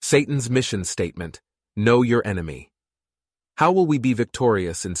Satan's mission statement: know your enemy. How will we be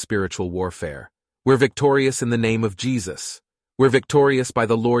victorious in spiritual warfare? We're victorious in the name of Jesus. We're victorious by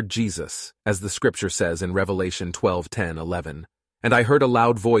the Lord Jesus, as the scripture says in Revelation 12:10-11. And I heard a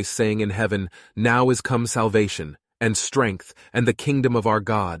loud voice saying in heaven, "Now is come salvation, and strength, and the kingdom of our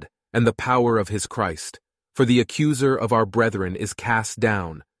God, and the power of his Christ. For the accuser of our brethren is cast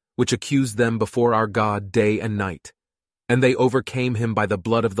down, which accused them before our God day and night. And they overcame him by the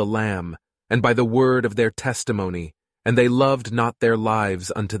blood of the Lamb, and by the word of their testimony, and they loved not their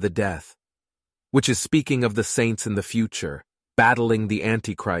lives unto the death." Which is speaking of the saints in the future, battling the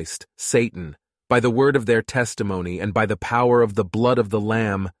Antichrist, Satan, by the word of their testimony and by the power of the blood of the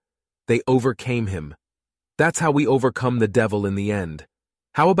Lamb. They overcame him. That's how we overcome the devil in the end.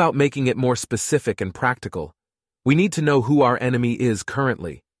 How about making it more specific and practical? We need to know who our enemy is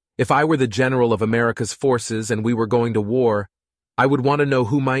currently. If I were the general of America's forces and we were going to war, I would want to know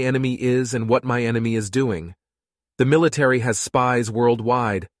who my enemy is and what my enemy is doing. The military has spies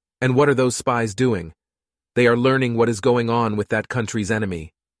worldwide, and what are those spies doing? They are learning what is going on with that country's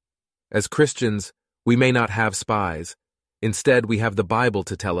enemy. As Christians, we may not have spies. Instead, we have the Bible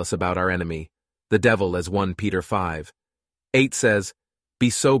to tell us about our enemy, the devil, as 1 Peter 5:8 says, "Be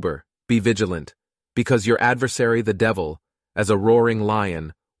sober, be vigilant, because your adversary the devil, as a roaring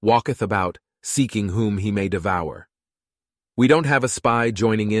lion, walketh about, seeking whom he may devour." We don't have a spy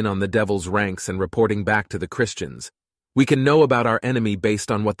joining in on the devil's ranks and reporting back to the Christians. We can know about our enemy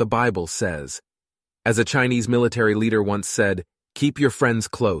based on what the Bible says. As a Chinese military leader once said, "Keep your friends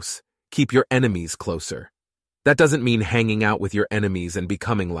close, keep your enemies closer." That doesn't mean hanging out with your enemies and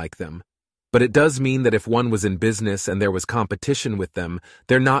becoming like them. But it does mean that if one was in business and there was competition with them,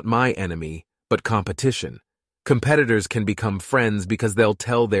 they're not my enemy, but competition. Competitors can become friends because they'll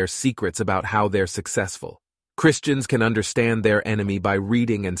tell their secrets about how they're successful. Christians can understand their enemy by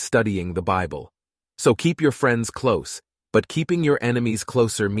reading and studying the Bible. So keep your friends close, but keeping your enemies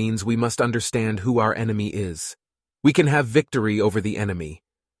closer means we must understand who our enemy is. We can have victory over the enemy.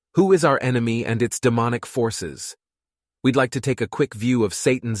 Who is our enemy and its demonic forces? We'd like to take a quick view of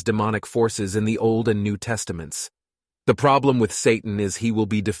Satan's demonic forces in the Old and New Testaments. The problem with Satan is he will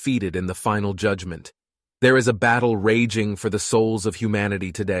be defeated in the final judgment. There is a battle raging for the souls of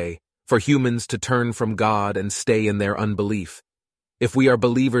humanity today, for humans to turn from God and stay in their unbelief. If we are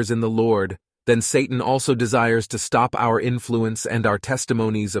believers in the Lord, then Satan also desires to stop our influence and our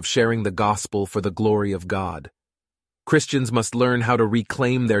testimonies of sharing the gospel for the glory of God. Christians must learn how to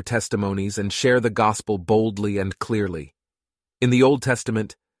reclaim their testimonies and share the gospel boldly and clearly. In the Old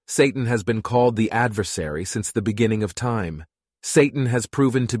Testament, Satan has been called the adversary since the beginning of time. Satan has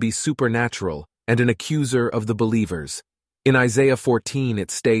proven to be supernatural and an accuser of the believers. In Isaiah 14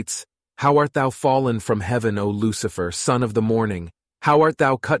 it states, "How art thou fallen from heaven, O Lucifer, son of the morning? How art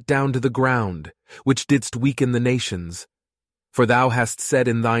thou cut down to the ground, which didst weaken the nations? For thou hast said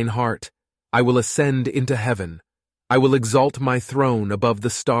in thine heart, I will ascend into heaven. I will exalt my throne above the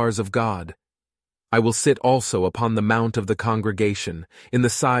stars of God. I will sit also upon the mount of the congregation, in the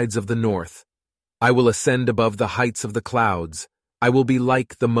sides of the north. I will ascend above the heights of the clouds. I will be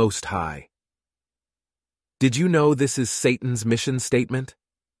like the Most High." Did you know this is Satan's mission statement?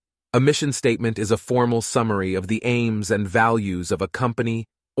 A mission statement is a formal summary of the aims and values of a company,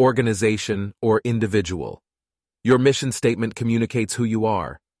 organization, or individual. Your mission statement communicates who you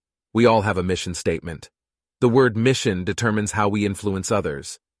are. We all have a mission statement. The word mission determines how we influence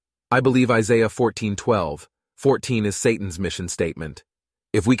others. I believe Isaiah 14:12. 14 is Satan's mission statement.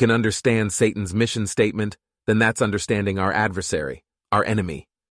 If we can understand Satan's mission statement, then that's understanding our adversary, our enemy.